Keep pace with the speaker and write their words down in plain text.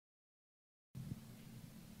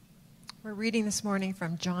We're reading this morning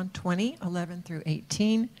from John 20, 11 through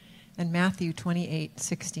 18, and Matthew 28,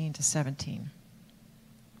 16 to 17.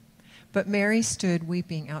 But Mary stood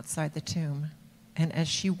weeping outside the tomb, and as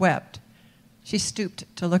she wept, she stooped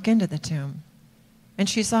to look into the tomb. And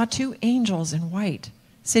she saw two angels in white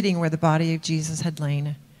sitting where the body of Jesus had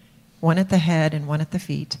lain, one at the head and one at the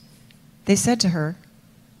feet. They said to her,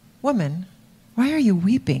 "Woman, why are you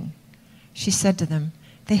weeping?" She said to them,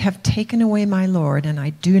 "They have taken away my Lord, and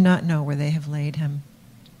I do not know where they have laid him."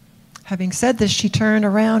 Having said this, she turned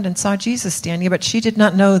around and saw Jesus standing, but she did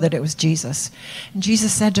not know that it was Jesus. And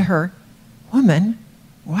Jesus said to her, "Woman,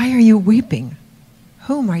 why are you weeping?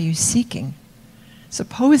 Whom are you seeking?"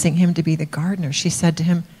 Supposing him to be the gardener, she said to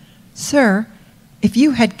him, "Sir, if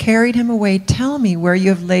you had carried him away, tell me where you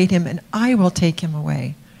have laid him, and I will take him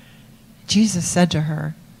away." Jesus said to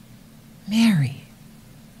her, "Mary."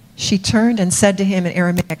 She turned and said to him in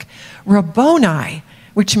Aramaic, "Rabboni,"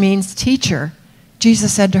 which means teacher.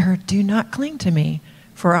 Jesus said to her, "Do not cling to me,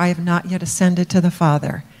 for I have not yet ascended to the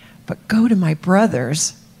Father, but go to my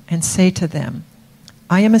brothers and say to them,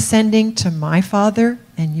 I am ascending to my Father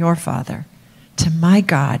and your Father, to my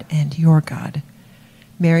God and your God."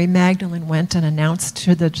 Mary Magdalene went and announced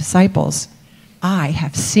to the disciples, "I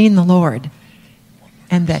have seen the Lord,"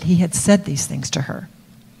 and that he had said these things to her.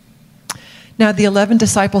 Now the 11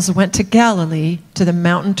 disciples went to Galilee, to the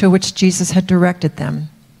mountain to which Jesus had directed them.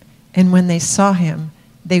 And when they saw him,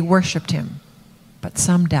 they worshipped him, but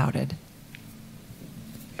some doubted.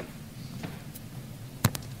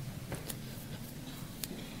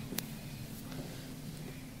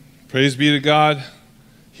 Praise be to God.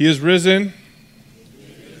 He is risen.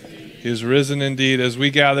 He is risen indeed. As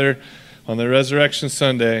we gather on the Resurrection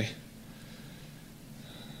Sunday,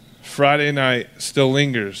 Friday night still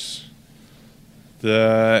lingers.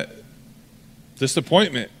 The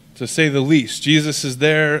disappointment, to say the least. Jesus is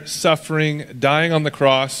there, suffering, dying on the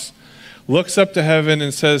cross, looks up to heaven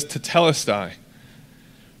and says, "Tetelestai."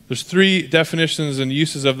 There's three definitions and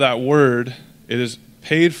uses of that word. It is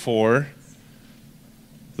paid for,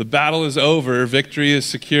 the battle is over, victory is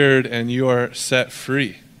secured, and you are set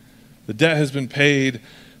free. The debt has been paid,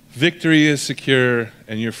 victory is secure,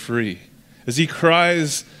 and you're free. As he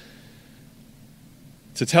cries,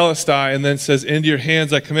 Tetelestai, and then says, "Into your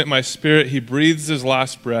hands I commit my spirit," he breathes his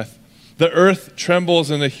last breath. The earth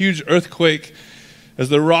trembles in a huge earthquake as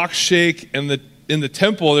the rocks shake, and in the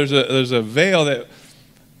temple there's a veil that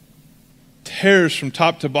tears from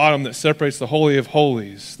top to bottom that separates the Holy of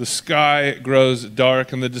Holies. The sky grows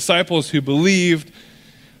dark, and the disciples who believed,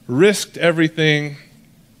 risked everything,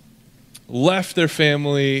 left their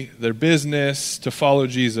family, their business to follow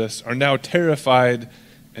Jesus, are now terrified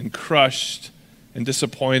and crushed and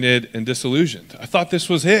disappointed and disillusioned. I thought this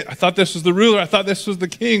was it. I thought this was the ruler. I thought this was the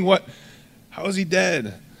king. How is he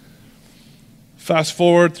dead? Fast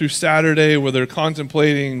forward through Saturday where they're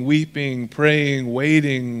contemplating, weeping, praying,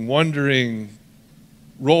 waiting, wondering,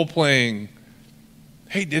 role-playing.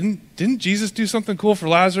 Hey, didn't Jesus do something cool for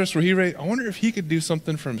Lazarus where I wonder if he could do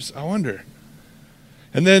something for him. I wonder.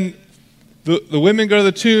 And then the women go to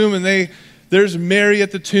the tomb, and there's Mary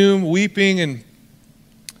at the tomb weeping, and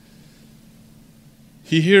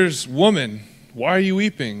he hears, "Woman, why are you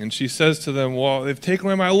weeping?" And she says to them, "Well, they've taken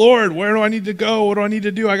away my Lord. Where do I need to go? What do I need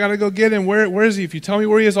to do? I got to go get him. Where is he? If you tell me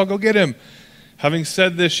where he is, I'll go get him." Having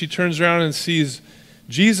said this, she turns around and sees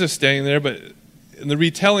Jesus standing there. But in the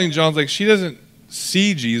retelling, John's like, she doesn't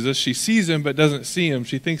see Jesus. She sees him but doesn't see him.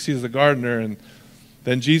 She thinks he's the gardener. And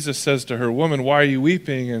then Jesus says to her, "Woman, why are you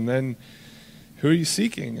weeping?" And then, "Who are you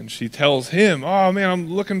seeking?" And she tells him, "Oh man,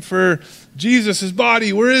 I'm looking for Jesus, his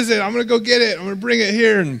body. Where is it? I'm going to go get it. I'm going to bring it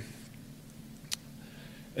here."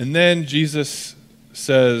 And then Jesus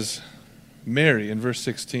says, "Mary," in verse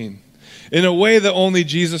 16. In a way that only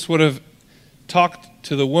Jesus would have talked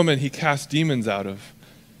to the woman he cast demons out of.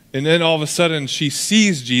 And then all of a sudden she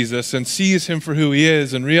sees Jesus and sees him for who he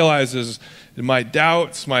is and realizes my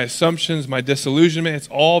doubts, my assumptions, my disillusionment, it's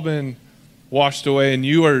all been washed away, and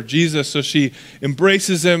you are Jesus. So she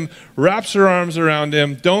embraces him, wraps her arms around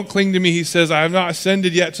him. "Don't cling to me," he says. "I have not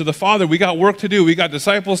ascended yet to the Father." We got work to do. We got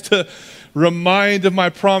disciples to remind of my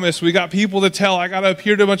promise. We got people to tell. I got to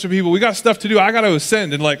appear to a bunch of people. We got stuff to do. I got to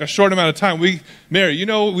ascend in like a short amount of time. Mary,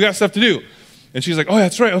 we got stuff to do. And she's like, "Oh,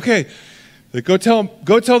 that's right. Okay. Go tell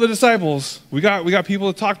the disciples. We got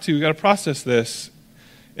people to talk to. We got to process this."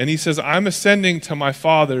 And he says, "I'm ascending to my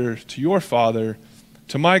Father, to your Father,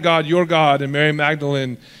 to my God, your God." And Mary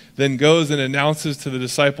Magdalene then goes and announces to the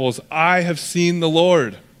disciples, "I have seen the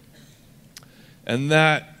Lord," and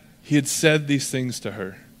that he had said these things to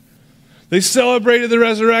her. They celebrated the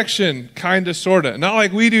resurrection, kind of, sort of. Not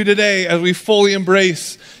like we do today as we fully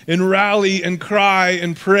embrace and rally and cry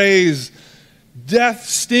and praise. Death's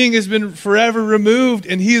sting has been forever removed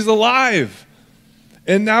and he's alive.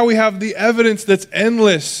 And now we have the evidence that's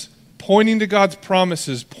endless, pointing to God's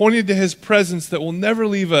promises, pointing to his presence that will never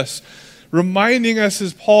leave us, reminding us,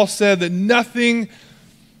 as Paul said, that nothing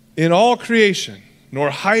in all creation, nor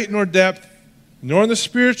height nor depth, nor in the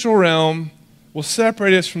spiritual realm, will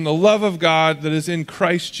separate us from the love of God that is in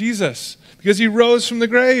Christ Jesus, because he rose from the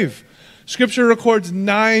grave. Scripture records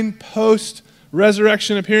 9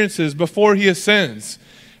 post-resurrection appearances before he ascends.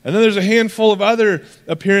 And then there's a handful of other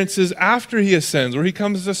appearances after he ascends, where he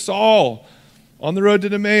comes to Saul on the road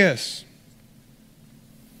to Emmaus.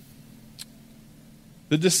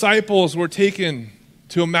 The disciples were taken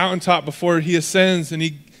to a mountaintop before he ascends, and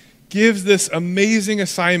he gives this amazing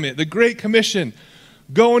assignment, the Great Commission.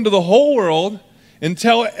 Go into the whole world and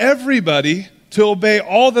tell everybody to obey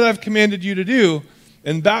all that I've commanded you to do,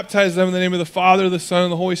 and baptize them in the name of the Father, the Son,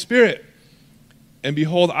 and the Holy Spirit. And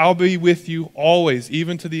behold, I'll be with you always,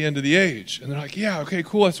 even to the end of the age. And they're like, yeah, okay,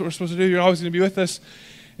 cool, that's what we're supposed to do. You're always going to be with us.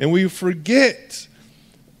 And we forget,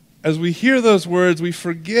 as we hear those words, we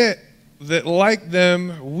forget that like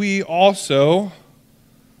them, we also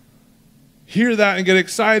hear that and get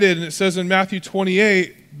excited. And it says in Matthew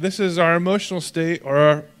 28, this is our emotional state, or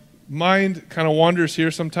our mind kind of wanders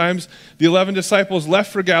here sometimes. The 11 disciples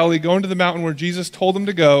left for Galilee, going to the mountain where Jesus told them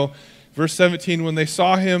to go. Verse 17, when they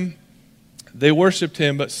saw him, they worshiped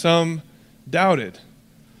him, but some doubted.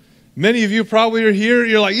 Many of you probably are here.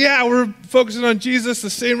 You're like, yeah, we're focusing on Jesus, the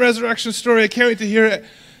same resurrection story. I can't wait to hear it.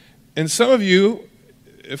 And some of you,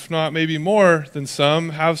 if not maybe more than some,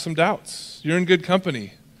 have some doubts. You're in good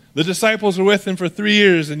company. The disciples were with him for 3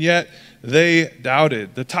 years, and yet they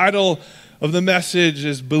doubted. The title of the message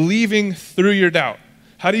is Believing Through Your Doubt.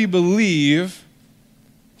 How do you believe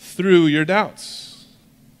through your doubts?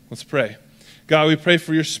 Let's pray. God, we pray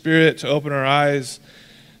for your Spirit to open our eyes,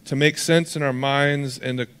 to make sense in our minds,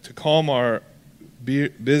 and to calm our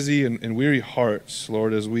busy and weary hearts,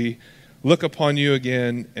 Lord, as we look upon you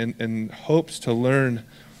again in hopes to learn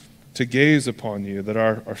to gaze upon you, that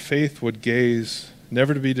our faith would gaze,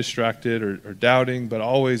 never to be distracted or doubting, but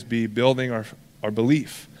always be building our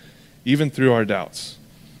belief, even through our doubts,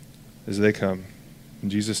 as they come. In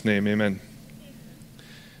Jesus' name, amen.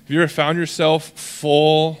 Have you ever found yourself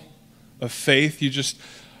full of faith? You just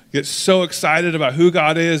get so excited about who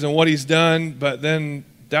God is and what he's done, but then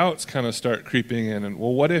doubts kind of start creeping in. And,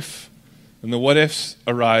 well, what if? And the what ifs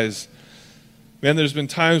arise. Man, there's been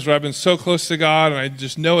times where I've been so close to God and I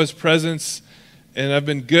just know his presence and I've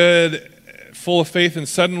been good, full of faith, and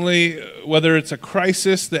suddenly, whether it's a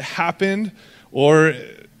crisis that happened or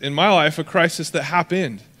in my life, a crisis that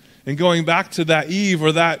happened, and going back to that eve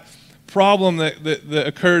or that problem that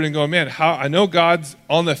occurred and going, man, how I know God's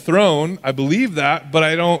on the throne, I believe that, but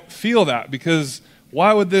I don't feel that, because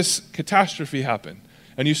why would this catastrophe happen?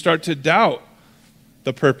 And you start to doubt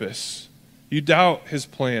the purpose. You doubt his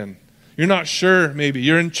plan. You're not sure, maybe.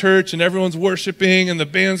 You're in church and everyone's worshiping and the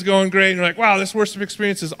band's going great and you're like, wow, this worship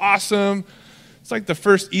experience is awesome. It's like the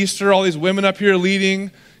first Easter, all these women up here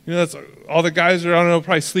leading. You know, that's all the guys are, I don't know,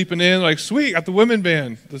 probably sleeping in. Like, sweet, got the women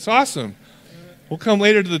band. That's awesome. We'll come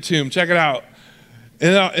later to the tomb. Check it out.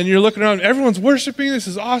 And you're looking around. Everyone's worshiping. This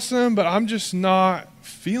is awesome, but I'm just not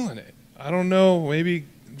feeling it. I don't know. Maybe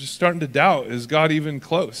I'm just starting to doubt. Is God even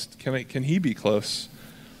close? Can he be close?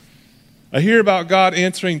 I hear about God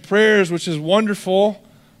answering prayers, which is wonderful.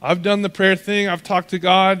 I've done the prayer thing. I've talked to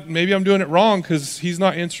God. Maybe I'm doing it wrong because he's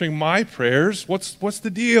not answering my prayers. What's the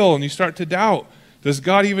deal? And you start to doubt. Does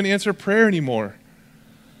God even answer prayer anymore?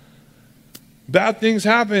 Bad things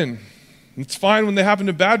happen. It's fine when they happen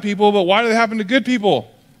to bad people, but why do they happen to good people?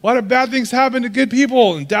 Why do bad things happen to good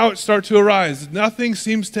people? And doubts start to arise. Nothing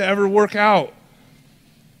seems to ever work out.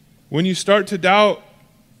 When you start to doubt,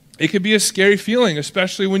 it could be a scary feeling,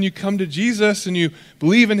 especially when you come to Jesus and you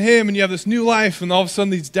believe in him and you have this new life, and all of a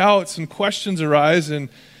sudden these doubts and questions arise, and,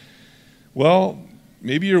 well,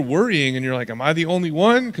 maybe you're worrying and you're like, am I the only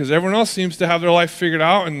one? Because everyone else seems to have their life figured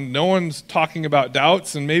out and no one's talking about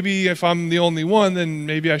doubts, and maybe if I'm the only one, then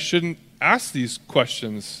maybe I shouldn't ask these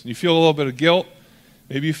questions. You feel a little bit of guilt.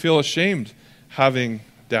 Maybe you feel ashamed having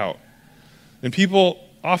doubt. And people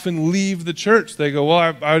often leave the church. They go,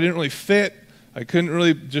 well, I didn't really fit. I couldn't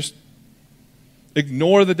really just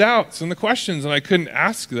ignore the doubts and the questions, and I couldn't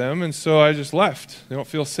ask them, and so I just left. They don't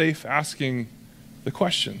feel safe asking the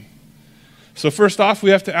question. So first off,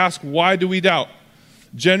 we have to ask, why do we doubt?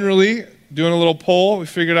 Generally, doing a little poll, we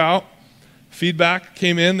figured out, feedback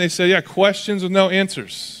came in. They said, yeah, questions with no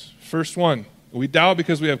answers. First one. We doubt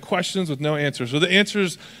because we have questions with no answers. So the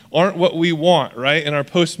answers aren't what we want, right? In our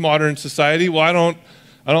postmodern society, well, I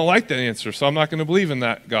don't like that answer, so I'm not going to believe in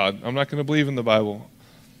that God. I'm not going to believe in the Bible.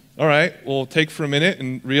 All right, we'll take for a minute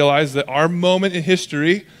and realize that our moment in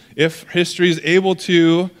history, if history is able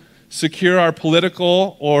to secure our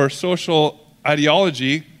political or social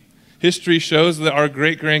ideology, history shows that our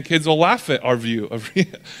great-grandkids will laugh at our view of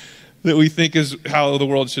that we think is how the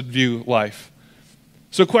world should view life.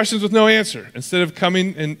 So questions with no answer. Instead of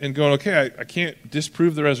coming and going, okay, I can't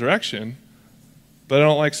disprove the resurrection, but I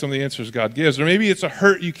don't like some of the answers God gives. Or maybe it's a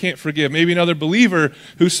hurt you can't forgive. Maybe another believer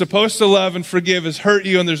who's supposed to love and forgive has hurt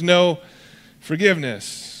you and there's no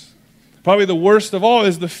forgiveness. Probably the worst of all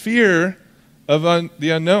is the fear of the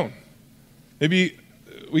unknown. Maybe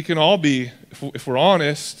we can all be, if we're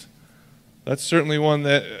honest, that's certainly one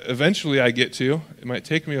that eventually I get to. It might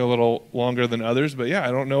take me a little longer than others, but yeah,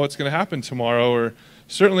 I don't know what's going to happen tomorrow, or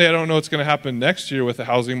certainly I don't know what's going to happen next year with the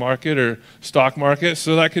housing market or stock market,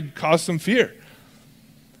 so that could cause some fear.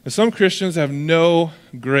 And some Christians have no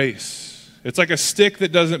grace. It's like a stick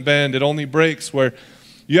that doesn't bend, it only breaks, where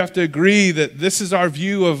you have to agree that this is our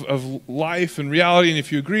view of life and reality, and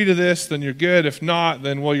if you agree to this, then you're good. If not,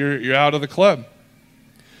 then, well, you're out of the club.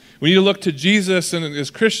 We need to look to Jesus, and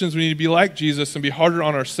as Christians, we need to be like Jesus and be harder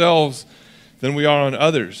on ourselves than we are on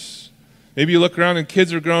others. Maybe you look around and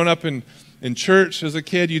kids are growing up in church as a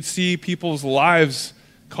kid, you'd see people's lives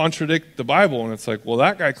contradict the Bible, and it's like, well,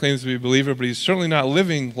 that guy claims to be a believer, but he's certainly not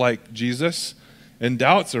living like Jesus, and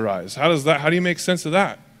doubts arise. How do you make sense of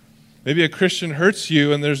that? Maybe a Christian hurts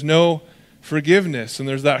you and there's no forgiveness, and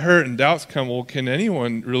there's that hurt and doubts come. Well, can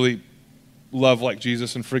anyone really love like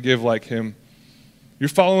Jesus and forgive like him? You're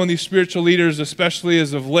following these spiritual leaders, especially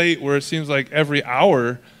as of late, where it seems like every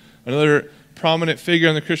hour another prominent figure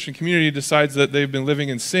in the Christian community decides that they've been living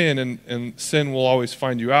in sin, and sin will always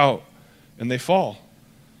find you out, and they fall.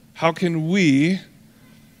 How can we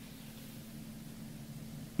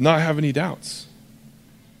not have any doubts?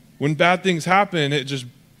 When bad things happen, it just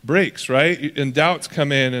breaks, right? And doubts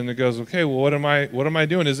come in, and it goes, okay, well, what am I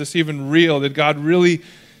doing? Is this even real? Did God really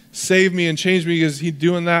save me and change me? Is he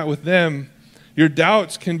doing that with them? Your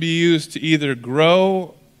doubts can be used to either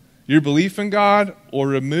grow your belief in God or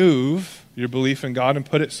remove your belief in God and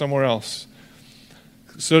put it somewhere else.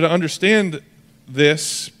 So to understand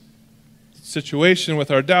this situation with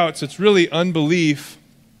our doubts, it's really unbelief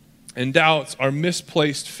and doubts are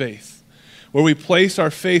misplaced faith, where we place our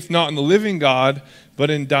faith not in the living God, but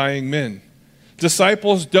in dying men.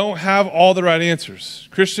 Disciples don't have all the right answers.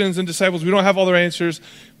 Christians and disciples, we don't have all the right answers,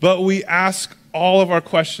 but we ask all of our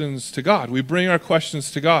questions to God. We bring our questions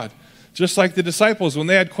to God. Just like the disciples, when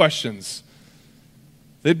they had questions,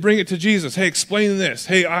 they'd bring it to Jesus. Hey, explain this.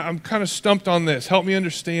 Hey, I'm kind of stumped on this. Help me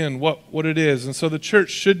understand what it is. And so the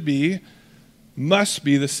church must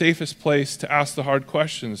be the safest place to ask the hard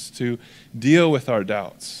questions, to deal with our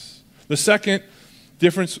doubts. The second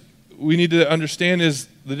difference we need to understand is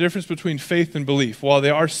the difference between faith and belief. While they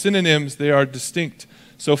are synonyms, they are distinct.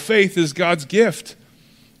 So faith is God's gift.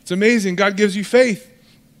 It's amazing. God gives you faith,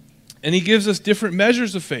 and he gives us different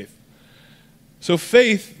measures of faith. So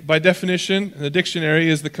faith, by definition in the dictionary,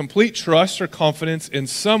 is the complete trust or confidence in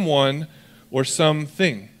someone or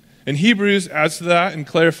something. And Hebrews adds to that and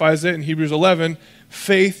clarifies it in Hebrews 11.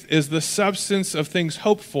 Faith is the substance of things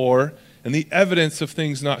hoped for and the evidence of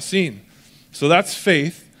things not seen. So that's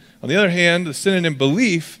faith. On the other hand, the synonym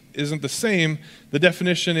belief isn't the same. The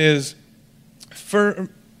definition is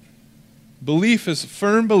belief is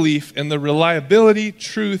firm belief in the reliability,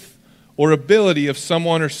 truth, or ability of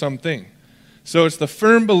someone or something. So it's the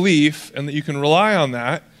firm belief, and that you can rely on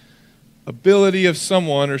that, ability of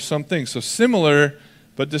someone or something. So similar,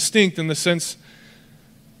 but distinct in the sense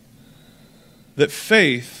that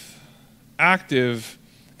faith, active,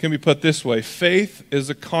 can be put this way. Faith is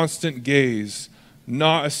a constant gaze,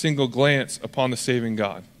 not a single glance upon the saving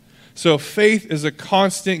God. So faith is a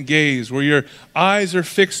constant gaze where your eyes are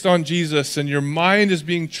fixed on Jesus and your mind is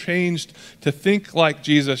being changed to think like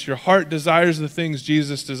Jesus. Your heart desires the things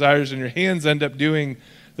Jesus desires, and your hands end up doing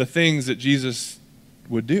the things that Jesus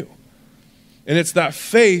would do. And it's that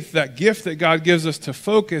faith, that gift that God gives us to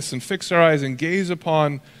focus and fix our eyes and gaze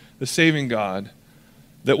upon the saving God,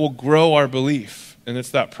 that will grow our belief. And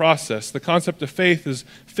it's that process. The concept of faith is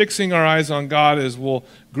fixing our eyes on God as we'll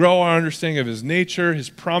grow our understanding of his nature. His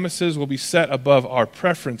promises will be set above our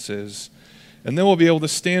preferences. And then we'll be able to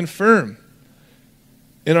stand firm.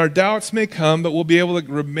 And our doubts may come, but we'll be able to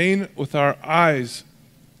remain with our eyes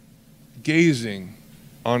gazing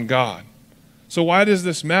on God. So why does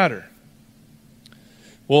this matter?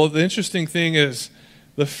 Well, the interesting thing is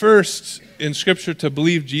the first in Scripture to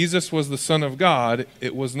believe Jesus was the Son of God,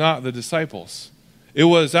 it was not the disciples. It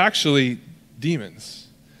was actually demons.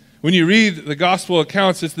 When you read the gospel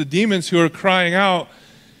accounts, it's the demons who are crying out.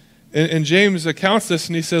 And James accounts this,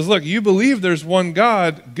 and he says, look, you believe there's one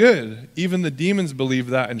God, good. Even the demons believe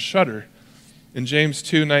that and shudder. In James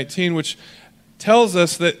 2:19, which tells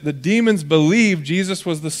us that the demons believed Jesus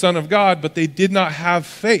was the Son of God, but they did not have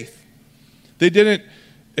faith. They didn't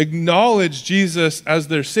acknowledge Jesus as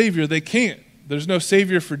their Savior. They can't. There's no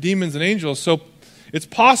Savior for demons and angels. So it's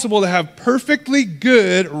possible to have perfectly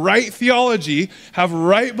good, right theology, have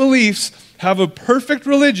right beliefs, have a perfect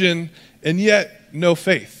religion, and yet no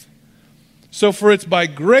faith. So for it's by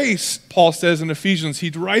grace, Paul says in Ephesians, he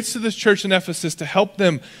writes to this church in Ephesus to help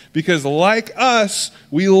them because like us,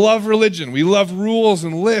 we love religion. We love rules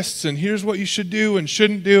and lists, and here's what you should do and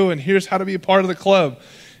shouldn't do, and here's how to be a part of the club.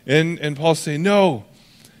 And Paul's saying, no,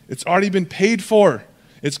 it's already been paid for.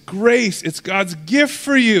 It's grace. It's God's gift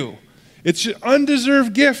for you. It's an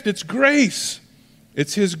undeserved gift. It's grace.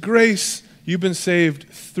 It's his grace. You've been saved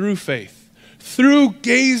through faith. Through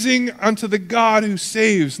gazing unto the God who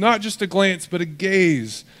saves, not just a glance, but a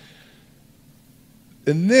gaze.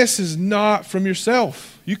 And this is not from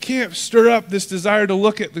yourself. You can't stir up this desire to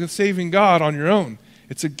look at the saving God on your own.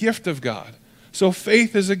 It's a gift of God. So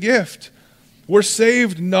faith is a gift. We're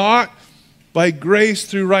saved not by grace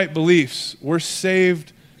through right beliefs. We're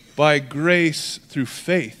saved by grace through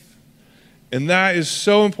faith. And that is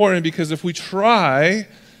so important because if we try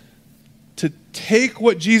to take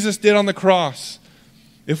what Jesus did on the cross,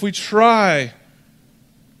 if we try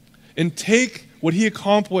and take what he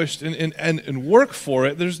accomplished and work for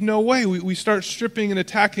it, there's no way. We start stripping and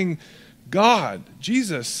attacking God,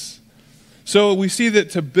 Jesus. So we see that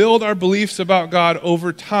to build our beliefs about God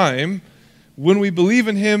over time, when we believe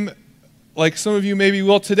in him, like some of you maybe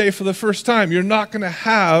will today for the first time, you're not going to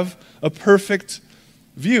have a perfect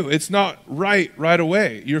view. It's not right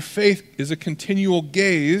away. Your faith is a continual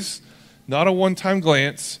gaze, not a one-time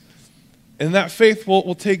glance. And that faith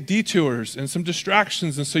will take detours and some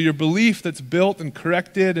distractions. And so your belief that's built and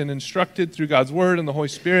corrected and instructed through God's word and the Holy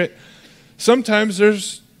Spirit, sometimes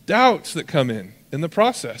there's doubts that come in the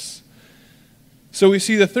process. So we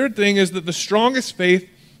see the third thing is that the strongest faith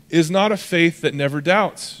is not a faith that never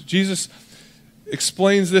doubts. Jesus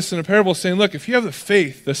explains this in a parable saying, look, if you have the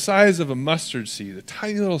faith the size of a mustard seed, a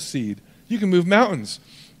tiny little seed, you can move mountains.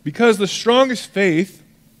 Because the strongest faith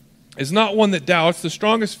is not one that doubts. The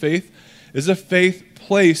strongest faith is a faith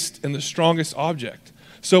placed in the strongest object.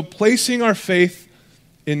 So placing our faith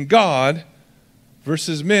in God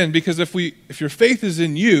versus men, because if your faith is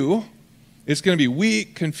in you, it's going to be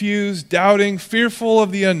weak, confused, doubting, fearful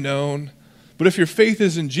of the unknown. But if your faith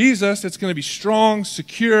is in Jesus, it's going to be strong,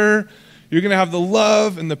 secure. You're going to have the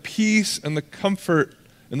love and the peace and the comfort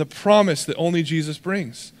and the promise that only Jesus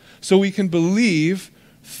brings. So we can believe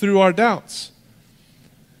through our doubts.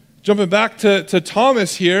 Jumping back to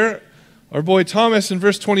Thomas here, our boy Thomas in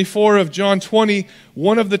verse 24 of John 20,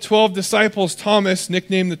 one of the 12 disciples, Thomas,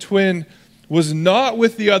 nicknamed the twin, was not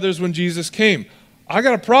with the others when Jesus came. I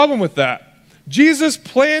got a problem with that. Jesus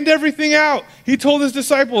planned everything out. He told his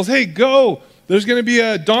disciples, hey, go. There's going to be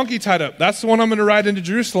a donkey tied up. That's the one I'm going to ride into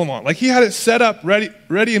Jerusalem on. Like he had it set up,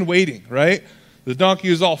 ready and waiting, right? The donkey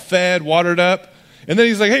was all fed, watered up. And then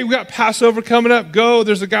he's like, hey, we got Passover coming up. Go.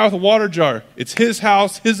 There's a guy with a water jar. It's his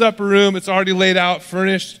house, his upper room. It's already laid out,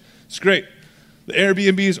 furnished. It's great. The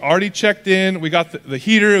Airbnb is already checked in. We got the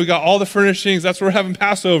heater. We got all the furnishings. That's where we're having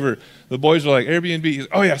Passover. The boys are like, Airbnb. He's,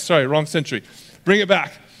 oh, yeah, sorry, wrong century. Bring it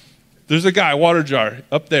back. There's a guy, water jar,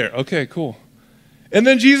 up there. Okay, cool. And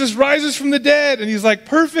then Jesus rises from the dead, and he's like,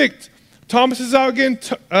 perfect. Thomas is out getting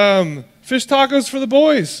fish tacos for the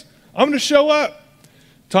boys. I'm going to show up.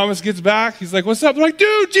 Thomas gets back. He's like, what's up? They're like,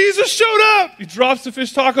 dude, Jesus showed up. He drops the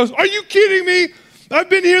fish tacos. Are you kidding me? I've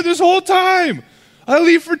been here this whole time. I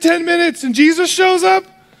leave for 10 minutes, and Jesus shows up?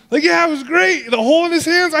 Like, yeah, it was great. The hole in his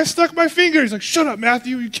hands, I stuck my finger. He's like, shut up,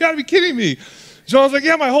 Matthew. You can't be kidding me. John's like,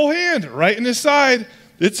 yeah, my whole hand, right in his side.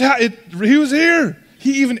 He was here.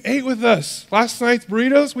 He even ate with us. Last night's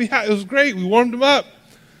burritos, it was great. We warmed him up.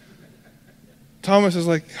 Thomas is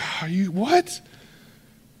like, are you, what?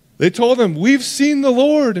 They told him, we've seen the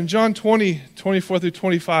Lord in John 20, 24 through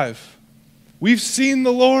 25. We've seen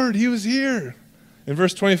the Lord. He was here. In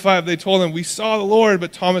verse 25, they told him, we saw the Lord,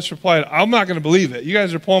 but Thomas replied, I'm not going to believe it. You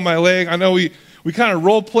guys are pulling my leg. I know we kind of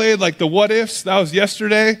role-played like the what-ifs. That was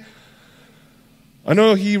yesterday. I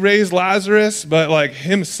know he raised Lazarus, but like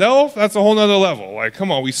himself, that's a whole nother level. Like,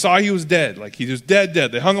 come on, we saw he was dead. Like, he was dead.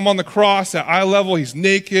 They hung him on the cross at eye level. He's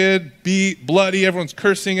naked, beat, bloody. Everyone's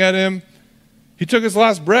cursing at him. He took his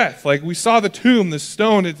last breath. Like, we saw the tomb, the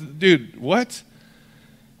stone. Dude, what?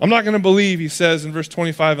 I'm not going to believe, he says in verse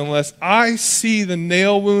 25, unless I see the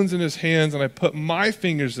nail wounds in his hands and I put my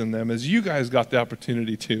fingers in them, as you guys got the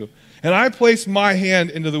opportunity to. And I place my hand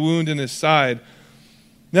into the wound in his side.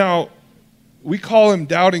 Now, we call him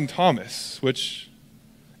Doubting Thomas, which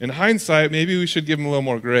in hindsight, maybe we should give him a little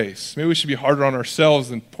more grace. Maybe we should be harder on ourselves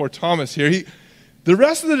than poor Thomas here. The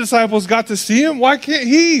rest of the disciples got to see him. Why can't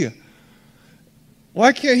he?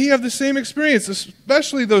 Why can't he have the same experience,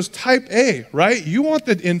 especially those type A, right? You want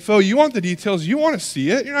the info, you want the details, you want to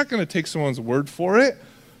see it. You're not going to take someone's word for it.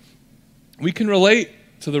 We can relate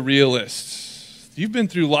to the realists. You've been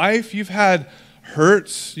through life, you've had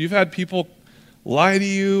hurts, you've had people lie to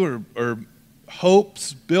you or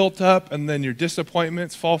hopes built up and then your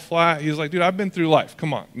disappointments fall flat. He's like, dude, I've been through life.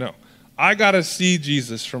 Come on, no. I got to see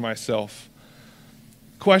Jesus for myself.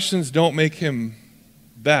 Questions don't make him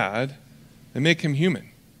bad. They make him human.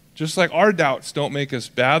 Just like our doubts don't make us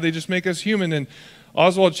bad, they just make us human. And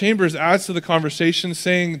Oswald Chambers adds to the conversation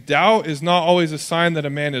saying, doubt is not always a sign that a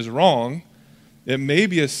man is wrong. It may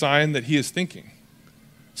be a sign that he is thinking.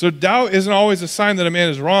 So doubt isn't always a sign that a man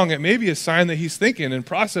is wrong. It may be a sign that he's thinking and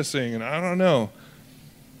processing, and I don't know.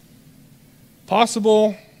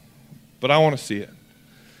 Possible, but I want to see it.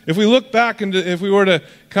 If we look back and if we were to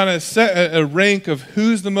kind of set a rank of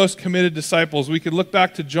who's the most committed disciples, we could look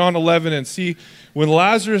back to John 11 and see when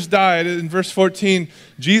Lazarus died in verse 14,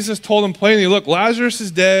 Jesus told him plainly, look, Lazarus is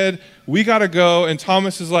dead, we got to go. And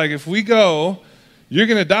Thomas is like, if we go, you're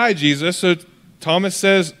going to die, Jesus. So Thomas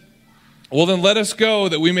says, well, then let us go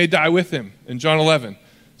that we may die with him in John 11.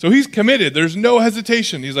 So he's committed. There's no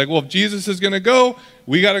hesitation. He's like, well, if Jesus is going to go,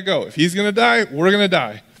 we got to go. If he's going to die, we're going to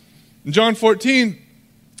die. In John 14,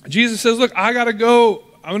 Jesus says, look, I got to go.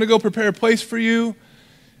 I'm going to go prepare a place for you.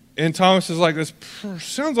 And Thomas is like, this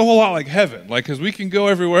sounds a whole lot like heaven. Like, because we can go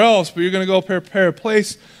everywhere else, but you're going to go prepare a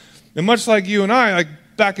place. And much like you and I, like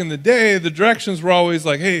back in the day, the directions were always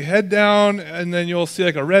like, hey, head down, and then you'll see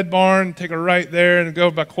like a red barn, take a right there, and go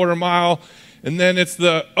about a quarter mile. And then it's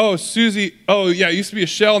Susie, it used to be a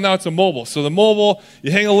Shell, now it's a Mobile. So the Mobile,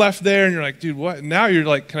 you hang a left there, and you're like, dude, what? Now you're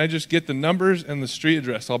like, can I just get the numbers and the street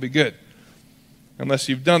address? I'll be good. Unless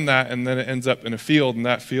you've done that, and then it ends up in a field, and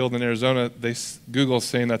that field in Arizona, Google's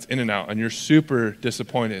saying that's In-N-Out, and you're super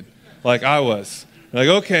disappointed, like I was. You're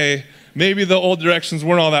like, okay, maybe the old directions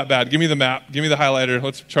weren't all that bad. Give me the map, give me the highlighter,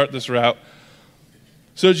 let's chart this route.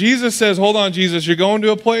 So Jesus says, hold on, Jesus, you're going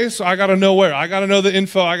to a place, so I got to know where. I got to know the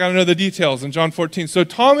info, I got to know the details in John 14. So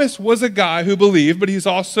Thomas was a guy who believed, but he's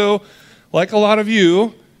also, like a lot of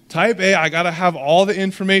you, type A, I got to have all the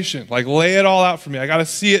information. Like, lay it all out for me. I got to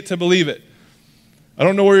see it to believe it. I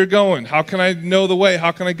don't know where you're going. How can I know the way?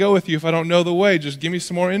 How can I go with you if I don't know the way? Just give me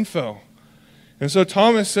some more info. And so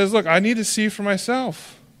Thomas says, look, I need to see for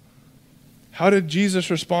myself. How did Jesus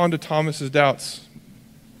respond to Thomas's doubts?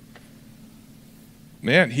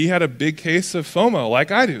 Man, he had a big case of FOMO, like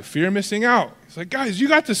I do, fear of missing out. He's like, guys, you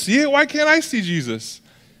got to see it. Why can't I see Jesus?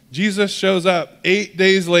 Jesus shows up 8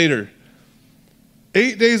 days later.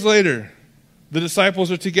 8 days later, the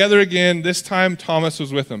disciples are together again. This time, Thomas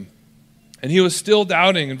was with them. And he was still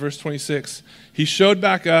doubting in verse 26. He showed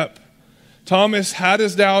back up. Thomas had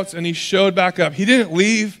his doubts, and he showed back up. He didn't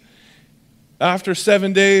leave after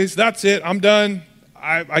 7 days. That's it. I'm done.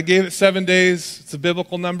 I gave it 7 days. It's a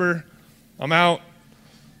biblical number. I'm out.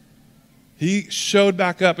 He showed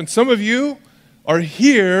back up. And some of you are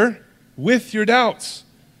here with your doubts.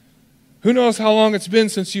 Who knows how long it's been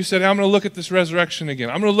since you said, I'm going to look at this resurrection again.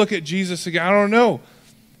 I'm going to look at Jesus again. I don't know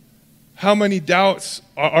how many doubts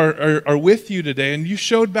are with you today. And you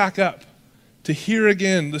showed back up to hear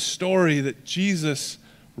again the story that Jesus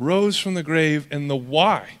rose from the grave and the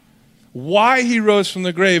why. Why he rose from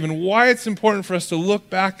the grave and why it's important for us to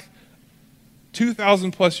look back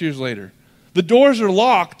 2,000 plus years later. The doors are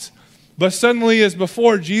locked, but suddenly as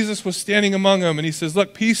before, Jesus was standing among them and he says,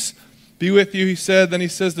 look, peace be with you, he said. Then he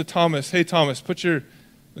says to Thomas, hey, Thomas, get your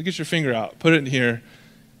finger out. Put it in here.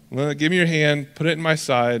 Give me your hand. Put it in my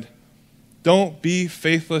side. Don't be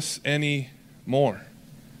faithless anymore.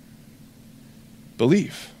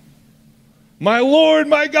 Believe. My Lord,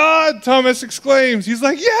 my God, Thomas exclaims. He's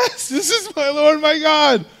like, yes, this is my Lord, my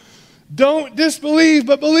God. Don't disbelieve,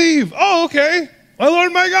 but believe. Oh, okay. My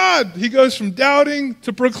Lord, my God. He goes from doubting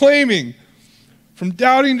to proclaiming, from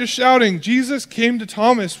doubting to shouting. Jesus came to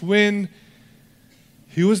Thomas when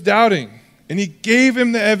he was doubting, and he gave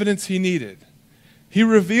him the evidence he needed. He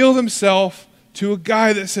revealed himself to a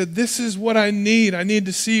guy that said, this is what I need. I need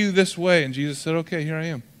to see you this way. And Jesus said, okay, here I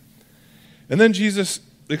am. And then Jesus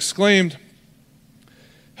exclaimed,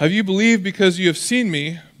 Have you believed because you have seen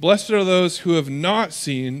me? Blessed are those who have not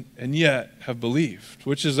seen and yet have believed,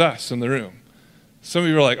 which is us in the room. Some of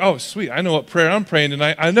you are like, oh, sweet, I know what prayer I'm praying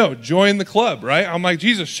tonight. I know, join the club, right? I'm like,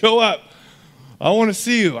 Jesus, show up. I want to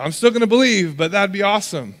see you. I'm still going to believe, but that'd be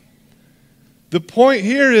awesome. The point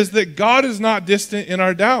here is that God is not distant in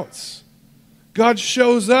our doubts. God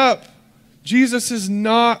shows up. Jesus is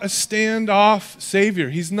not a standoff Savior.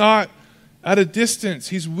 He's not at a distance.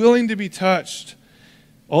 He's willing to be touched.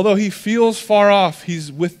 Although he feels far off, he's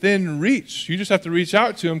within reach. You just have to reach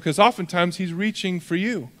out to him because oftentimes he's reaching for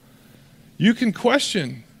you. You can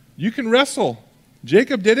question. You can wrestle.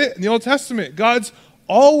 Jacob did it in the Old Testament. God's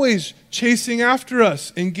always chasing after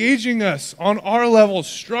us, engaging us on our level,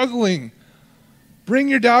 struggling. Bring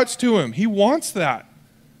your doubts to him. He wants that.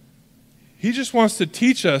 He just wants to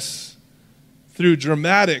teach us through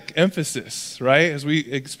dramatic emphasis, right? As we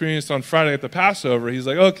experienced on Friday at the Passover, he's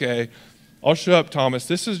like, okay, I'll show up, Thomas.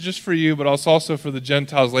 This is just for you, but it's also for the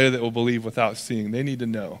Gentiles later that will believe without seeing. They need to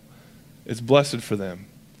know. It's blessed for them.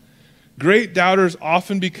 Great doubters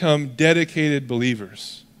often become dedicated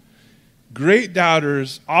believers. Great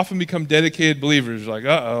doubters often become dedicated believers. Like,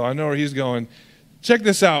 uh-oh, I know where he's going. Check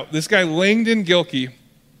this out. This guy, Langdon Gilkey,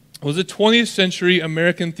 was a 20th century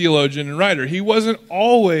American theologian and writer. He wasn't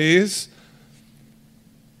always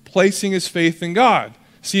placing his faith in God.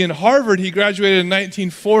 See, in Harvard, he graduated in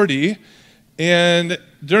 1940, and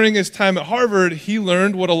during his time at Harvard, he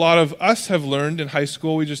learned what a lot of us have learned in high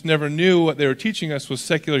school. We just never knew what they were teaching us was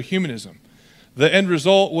secular humanism. The end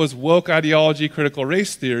result was woke ideology, critical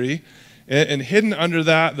race theory, and hidden under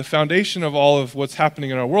that, the foundation of all of what's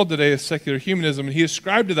happening in our world today is secular humanism, and he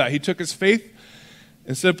ascribed to that. He took his faith,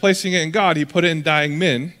 instead of placing it in God, he put it in dying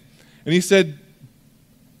men, and he said,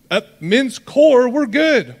 at men's core, we're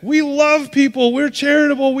good. We love people. We're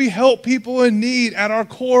charitable. We help people in need. At our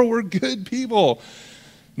core, we're good people.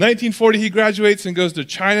 1940, he graduates and goes to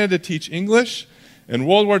China to teach English. And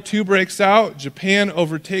World War II breaks out. Japan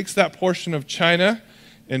overtakes that portion of China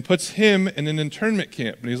and puts him in an internment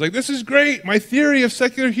camp. And he's like, this is great. My theory of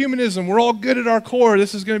secular humanism. We're all good at our core.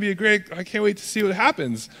 This is going to be I can't wait to see what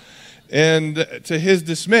happens. And to his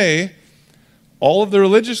dismay, all of the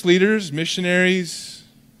religious leaders, missionaries,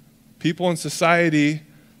 people in society,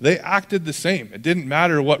 they acted the same. It didn't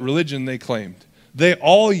matter what religion they claimed. They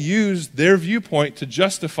all used their viewpoint to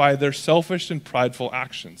justify their selfish and prideful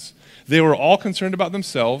actions. They were all concerned about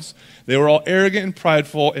themselves. They were all arrogant and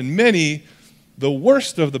prideful, and many, the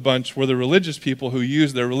worst of the bunch, were the religious people who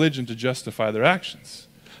used their religion to justify their actions.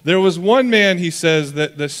 There was one man, he says,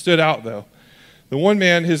 that stood out, though. The one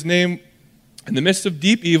man, his name, in the midst of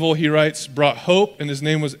deep evil, he writes, brought hope, and his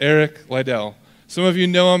name was Eric Liddell. Some of you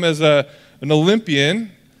know him as an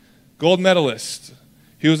Olympian, gold medalist.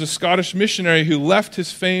 He was a Scottish missionary who left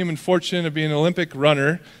his fame and fortune of being an Olympic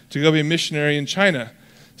runner to go be a missionary in China.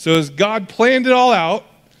 So as God planned it all out,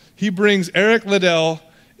 he brings Eric Liddell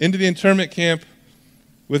into the internment camp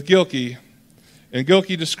with Gilkey. And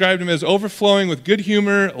Gilkey described him as overflowing with good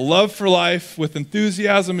humor, love for life, with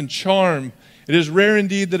enthusiasm and charm. It is rare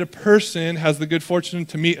indeed that a person has the good fortune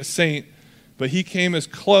to meet a saint, but he came as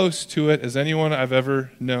close to it as anyone I've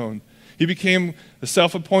ever known. He became the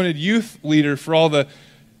self-appointed youth leader for all the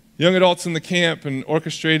young adults in the camp and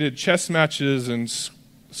orchestrated chess matches and,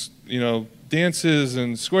 dances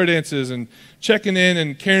and square dances and checking in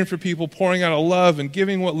and caring for people, pouring out a love and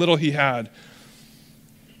giving what little he had.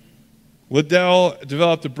 Liddell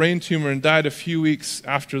developed a brain tumor and died a few weeks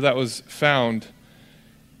after that was found.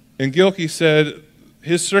 And Gilkey said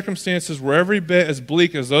his circumstances were every bit as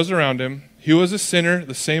bleak as those around him. He was a sinner,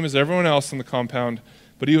 the same as everyone else in the compound,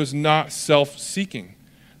 but he was not self-seeking.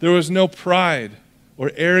 There was no pride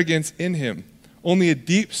or arrogance in him, only a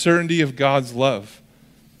deep certainty of God's love.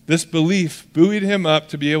 This belief buoyed him up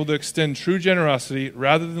to be able to extend true generosity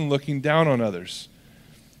rather than looking down on others.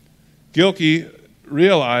 Gilkey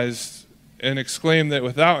realized and exclaimed that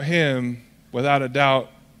without him, without a doubt,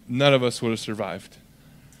 none of us would have survived.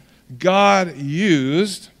 God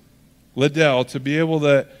used Liddell to be able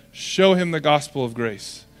to show him the gospel of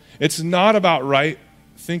grace. It's not about right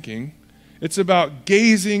thinking. It's about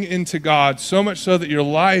gazing into God so much so that your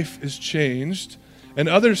life is changed and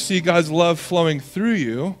others see God's love flowing through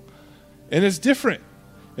you, and it's different.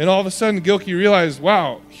 And all of a sudden, Gilkey realized,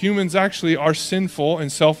 wow, humans actually are sinful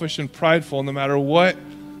and selfish and prideful no matter what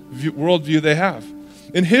worldview they have.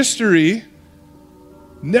 In history,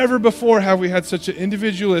 never before have we had such an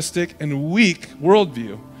individualistic and weak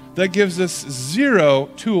worldview that gives us zero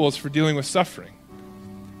tools for dealing with suffering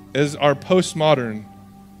as our postmodern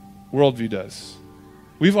worldview does.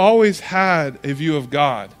 We've always had a view of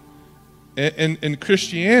God. And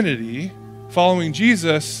Christianity, following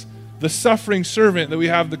Jesus, the suffering servant that we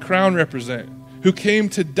have the crown represent, who came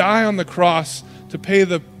to die on the cross to pay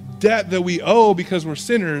the debt that we owe because we're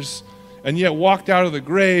sinners, and yet walked out of the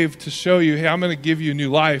grave to show you, hey, I'm going to give you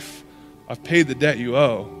new life. I've paid the debt you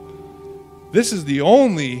owe. This is the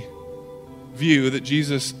only view that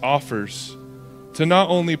Jesus offers to not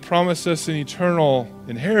only promise us an eternal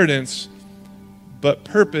inheritance, but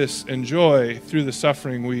purpose and joy through the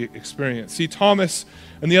suffering we experience. See, Thomas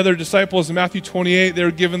and the other disciples in Matthew 28, they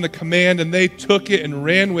were given the command and they took it and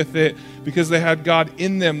ran with it because they had God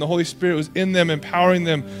in them. The Holy Spirit was in them, empowering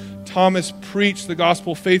them. Thomas preached the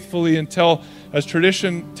gospel faithfully until, as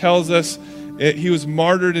tradition tells us, he was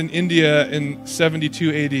martyred in India in 72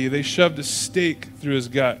 AD. They shoved a stake through his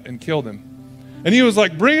gut and killed him. And he was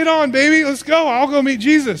like, bring it on, baby. Let's go. I'll go meet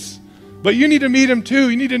Jesus. But you need to meet him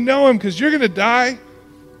too. You need to know him because you're going to die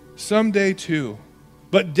someday too.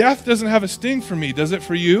 But death doesn't have a sting for me. Does it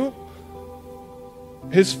for you?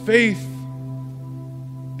 His faith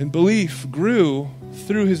and belief grew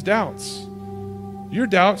through his doubts. Your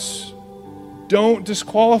doubts don't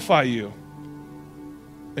disqualify you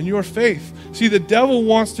and your faith. See, the devil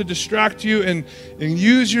wants to distract you and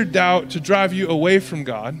use your doubt to drive you away from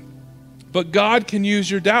God. But God can use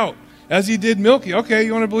your doubt, as he did Milky. Okay,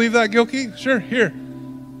 you want to believe that, Gilkey? Sure, here.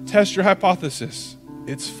 Test your hypothesis.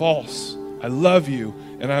 It's false. I love you,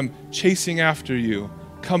 and I'm chasing after you.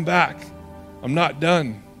 Come back. I'm not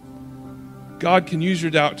done. God can use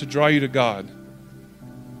your doubt to draw you to God.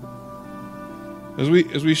 As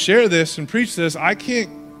we share this and preach this, I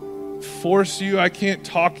can't force you. I can't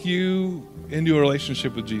talk you into a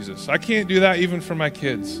relationship with Jesus. I can't do that even for my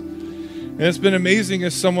kids. And it's been amazing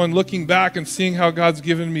as someone looking back and seeing how God's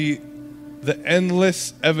given me the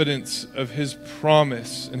endless evidence of his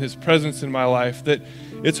promise and his presence in my life, that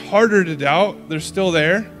it's harder to doubt. They're still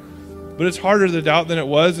there, but it's harder to doubt than it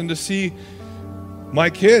was. And to see my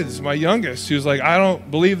kids, my youngest, who's like, I don't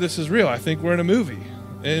believe this is real. I think we're in a movie.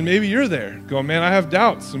 And maybe you're there going, man, I have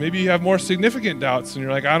doubts. And maybe you have more significant doubts. And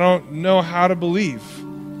you're like, I don't know how to believe.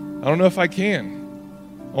 I don't know if I can.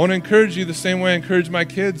 I want to encourage you the same way I encourage my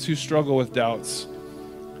kids who struggle with doubts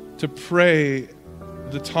to pray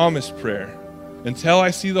the Thomas prayer. Until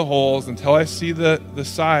I see the holes, until I see the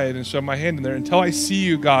side and shove my hand in there, until I see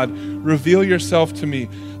you, God, reveal yourself to me.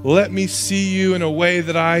 Let me see you in a way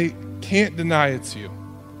that I can't deny it's you.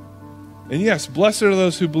 And yes, blessed are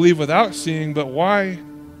those who believe without seeing, but why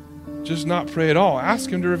just not pray at all? Ask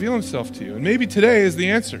him to reveal himself to you. And maybe today is the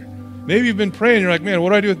answer. Maybe you've been praying, you're like, man,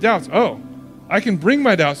 what do I do with doubts? Oh, I can bring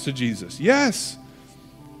my doubts to Jesus. Yes.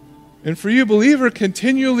 And for you, believer,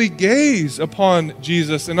 continually gaze upon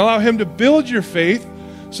Jesus and allow him to build your faith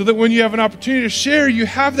so that when you have an opportunity to share, you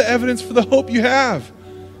have the evidence for the hope you have.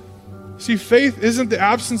 See, faith isn't the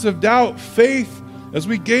absence of doubt. Faith, as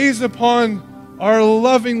we gaze upon our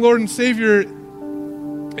loving Lord and Savior,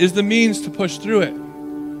 is the means to push through it.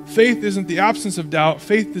 Faith isn't the absence of doubt.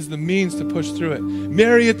 Faith is the means to push through it.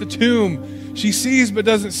 Mary at the tomb, she sees but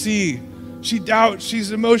doesn't see. She doubts,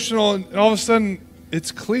 she's emotional, and all of a sudden,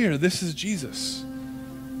 it's clear this is Jesus.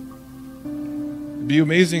 It'd be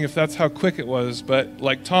amazing if that's how quick it was, but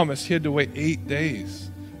like Thomas, he had to wait 8 days.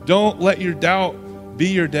 Don't let your doubt be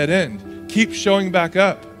your dead end. Keep showing back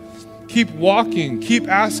up. Keep walking, keep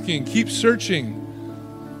asking, keep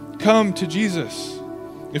searching. Come to Jesus.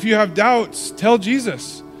 If you have doubts, tell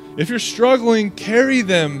Jesus. If you're struggling, carry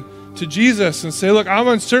them to Jesus and say, look, I'm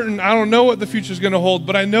uncertain. I don't know what the future is going to hold,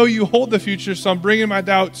 but I know you hold the future, so I'm bringing my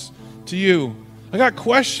doubts to you. I got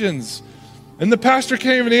questions, and the pastor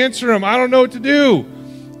can't even answer them. I don't know what to do.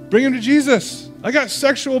 Bring them to Jesus. I got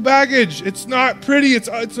sexual baggage. It's not pretty.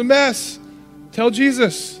 It's a mess. Tell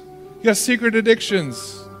Jesus. You got secret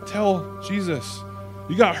addictions. Tell Jesus.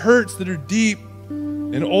 You got hurts that are deep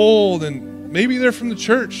and old, and maybe they're from the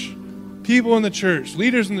church. People in the church,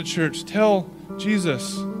 leaders in the church, tell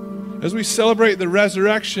Jesus. As we celebrate the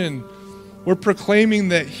resurrection, we're proclaiming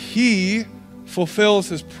that he fulfills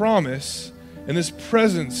his promise and his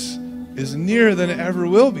presence is nearer than it ever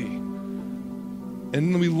will be.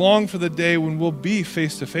 And we long for the day when we'll be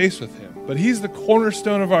face to face with him. But he's the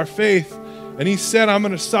cornerstone of our faith. And he said, I'm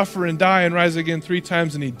going to suffer and die and rise again 3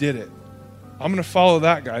 times. And he did it. I'm going to follow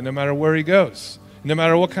that guy no matter where he goes. No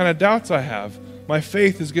matter what kind of doubts I have. My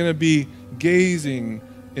faith is going to be gazing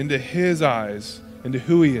into his eyes, into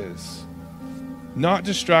who he is. Not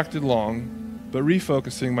distracted long, but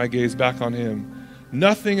refocusing my gaze back on him.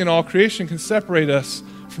 Nothing in all creation can separate us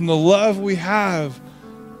from the love we have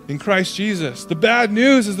in Christ Jesus. The bad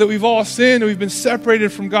news is that we've all sinned and we've been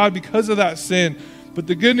separated from God because of that sin. But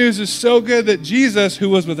the good news is so good that Jesus, who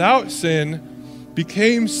was without sin,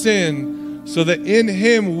 became sin so that in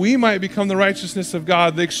him we might become the righteousness of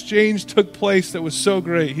God. The exchange took place that was so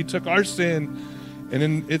great. He took our sin, and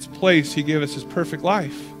in its place, he gave us his perfect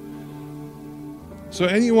life. So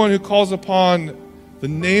anyone who calls upon the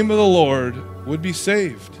name of the Lord would be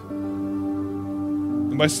saved.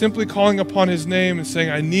 And by simply calling upon his name and saying,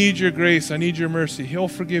 I need your grace, I need your mercy, he'll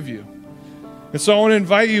forgive you. And so I want to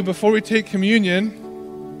invite you, before we take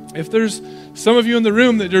communion, if there's some of you in the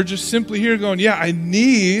room that are just simply here going, yeah, I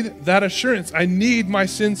need that assurance. I need my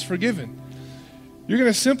sins forgiven. You're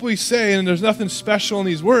going to simply say, and there's nothing special in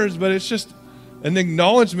these words, but it's just an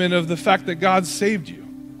acknowledgement of the fact that God saved you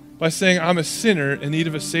by saying, I'm a sinner in need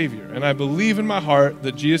of a Savior. And I believe in my heart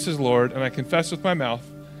that Jesus is Lord, and I confess with my mouth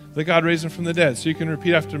that God raised him from the dead. So you can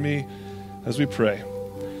repeat after me as we pray.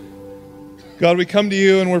 God, we come to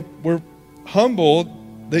you and we're humbled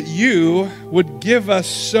that you would give us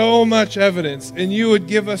so much evidence, and you would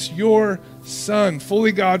give us your Son,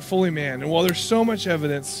 fully God, fully man. And while there's so much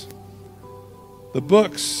evidence, the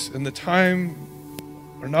books and the time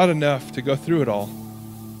are not enough to go through it all.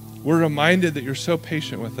 We're reminded that you're so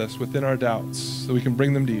patient with us within our doubts, so we can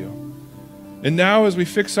bring them to you. And now as we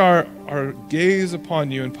fix our gaze upon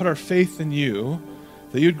you and put our faith in you,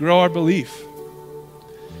 that you'd grow our belief.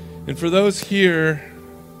 And for those here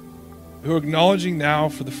who are acknowledging now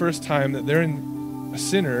for the first time that they're a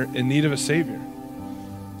sinner in need of a Savior,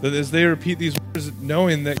 that as they repeat these words,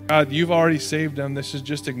 knowing that, God, you've already saved them, this is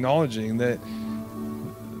just acknowledging that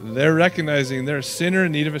they're recognizing they're a sinner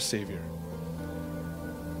in need of a Savior.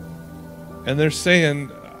 And they're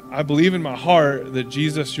saying, I believe in my heart that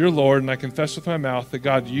Jesus, you're Lord, and I confess with my mouth that,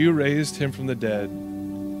 God, you raised him from the dead,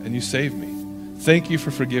 and you saved me. Thank you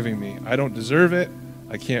for forgiving me. I don't deserve it.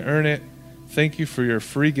 I can't earn it. Thank you for your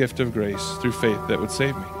free gift of grace through faith that would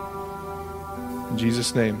save me. In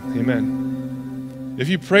Jesus' name, amen. If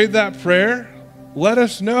you prayed that prayer, let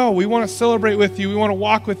us know. We want to celebrate with you. We want to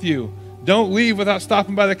walk with you. Don't leave without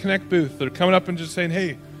stopping by the Connect booth or coming up and just saying,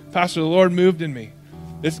 hey, Pastor, the Lord moved in me.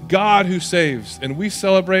 It's God who saves, and we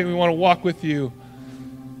celebrate, and we want to walk with you.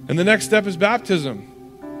 And the next step is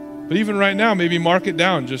baptism. But even right now, maybe mark it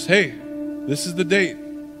down. Just, hey, this is the date.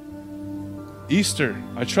 Easter,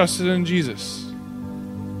 I trusted in Jesus.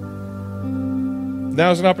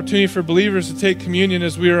 Now is an opportunity for believers to take communion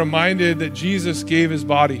as we are reminded that Jesus gave his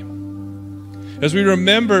body. As we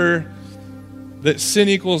remember that sin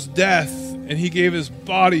equals death, and he gave his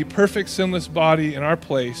body, perfect sinless body, in our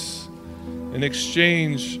place. In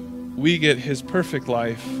exchange, we get his perfect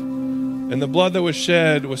life. And the blood that was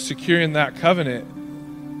shed was securing that covenant,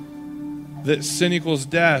 that sin equals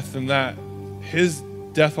death, and that his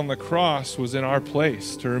death on the cross was in our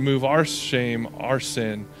place to remove our shame, our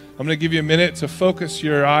sin. I'm going to give you a minute to focus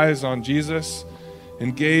your eyes on Jesus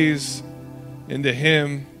and gaze into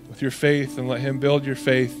him with your faith and let him build your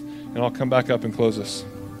faith, and I'll come back up and close this.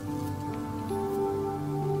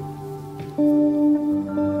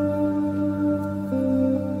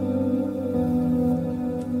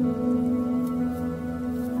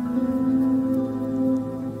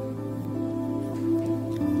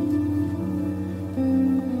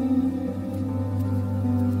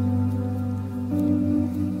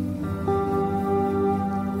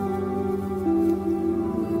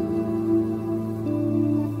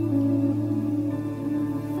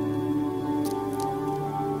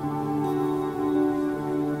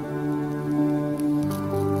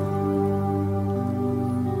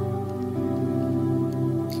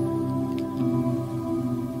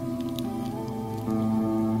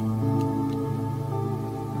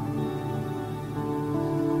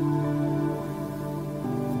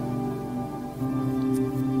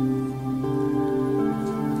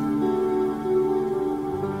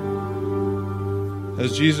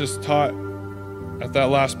 As Jesus taught at that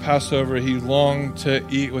last Passover, he longed to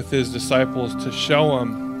eat with his disciples to show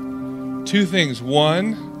them two things.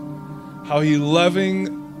 One, how he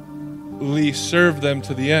lovingly served them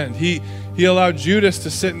to the end. He allowed Judas to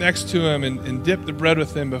sit next to him and dip the bread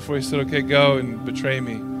with him before he said, okay, go and betray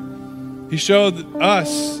me. He showed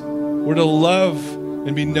us we're to love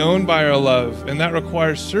and be known by our love, and that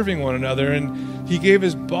requires serving one another. And he gave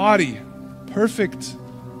his body, perfect,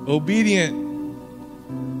 obedient,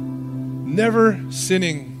 never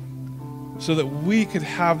sinning, so that we could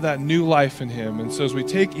have that new life in him. And so as we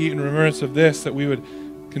take, eat in remembrance of this, that we would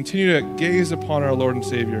continue to gaze upon our Lord and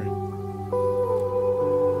Savior.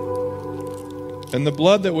 And the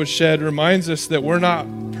blood that was shed reminds us that we're not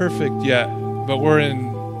perfect yet, but we're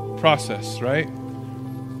in process, right?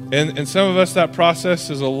 And some of us, that process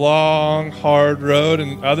is a long, hard road,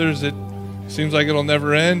 and others, it seems like it'll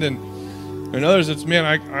never end. And others, it's, man,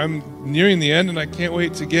 I'm nearing the end, and I can't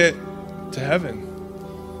wait to get to heaven.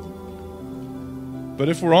 But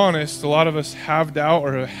if we're honest, a lot of us have doubt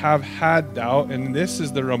or have had doubt, and this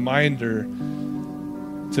is the reminder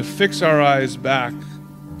to fix our eyes back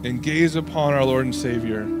and gaze upon our Lord and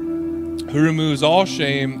Savior, who removes all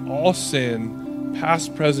shame, all sin,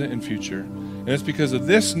 past, present, and future. And it's because of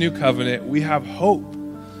this new covenant, we have hope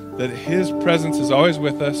that his presence is always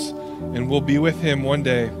with us and we'll be with him one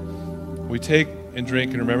day. We take and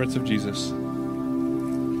drink in remembrance of Jesus,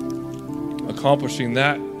 accomplishing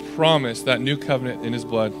that promise, that new covenant in his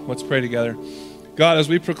blood. Let's pray together. God, as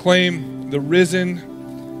we proclaim the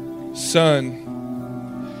risen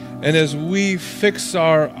Son, and as we fix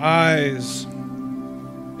our eyes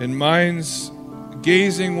and minds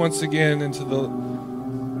gazing once again into the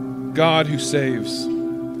God who saves,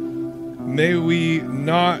 may we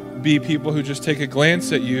not be people who just take a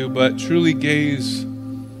glance at you, but truly gaze.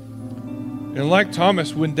 And like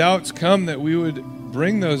Thomas, when doubts come, that we would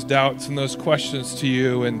bring those doubts and those questions to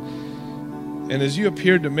you. And as you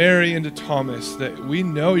appeared to Mary and to Thomas, that we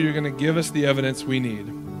know you're going to give us the evidence we need.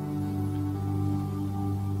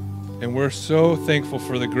 And we're so thankful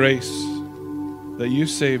for the grace that you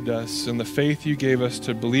saved us and the faith you gave us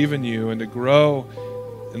to believe in you and to grow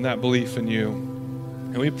in that belief in you.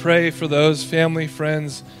 And we pray for those family,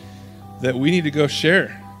 friends that we need to go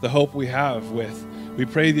share the hope we have with. We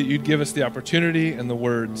pray that you'd give us the opportunity and the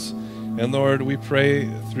words. And Lord, we pray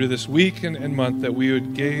through this week and month that we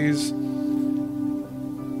would gaze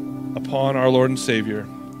upon our Lord and Savior,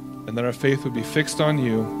 and that our faith would be fixed on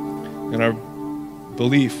you, and our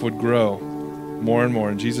belief would grow more and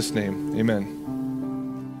more. In Jesus' name, amen.